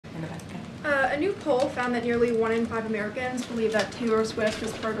new poll found that nearly 1 in 5 Americans believe that Taylor Swift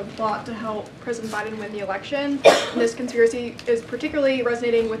is part of a plot to help President Biden win the election. And this conspiracy is particularly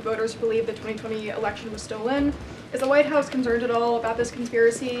resonating with voters who believe the 2020 election was stolen. Is the White House concerned at all about this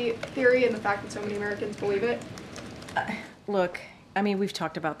conspiracy theory and the fact that so many Americans believe it? Look, I mean, we've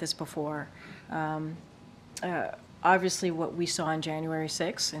talked about this before. Obviously, what we saw on January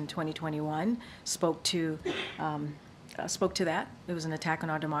 6th in 2021 spoke to that. It was an attack on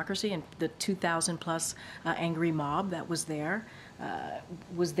our democracy, and the 2,000 plus angry mob that was there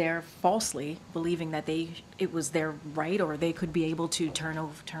falsely believing that it was their right, or they could be able to turn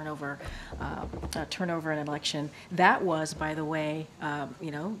over an election. That was, by the way,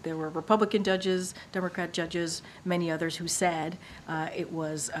 there were Republican judges, Democrat judges, many others who said it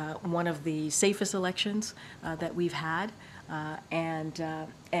was one of the safest elections that we've had.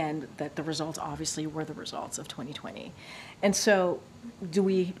 And that the results obviously were the results of 2020. And so do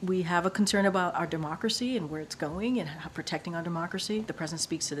we have a concern about our democracy and where it's going and how protecting our democracy? The president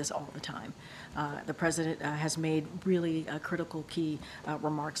speaks to this all the time. The president has made really critical key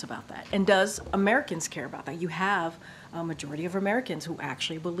remarks about that. And does Americans care about that? You have a majority of Americans who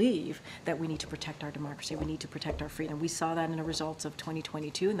actually believe that we need to protect our democracy, we need to protect our freedom. We saw that in the results of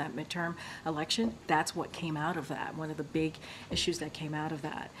 2022 in that midterm election. That's what came out of that, one of the big issues that came out of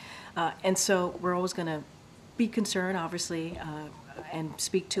that. And so we're always going to be concerned, obviously, and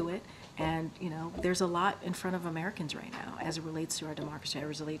speak to it. And, there's a lot in front of Americans right now as it relates to our democracy,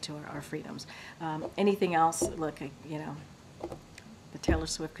 as it relates to our freedoms. Anything else, look, the Taylor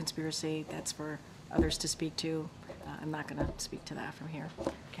Swift conspiracy, that's for others to speak to. I'm not going to speak to that from here.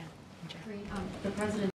 Okay. The president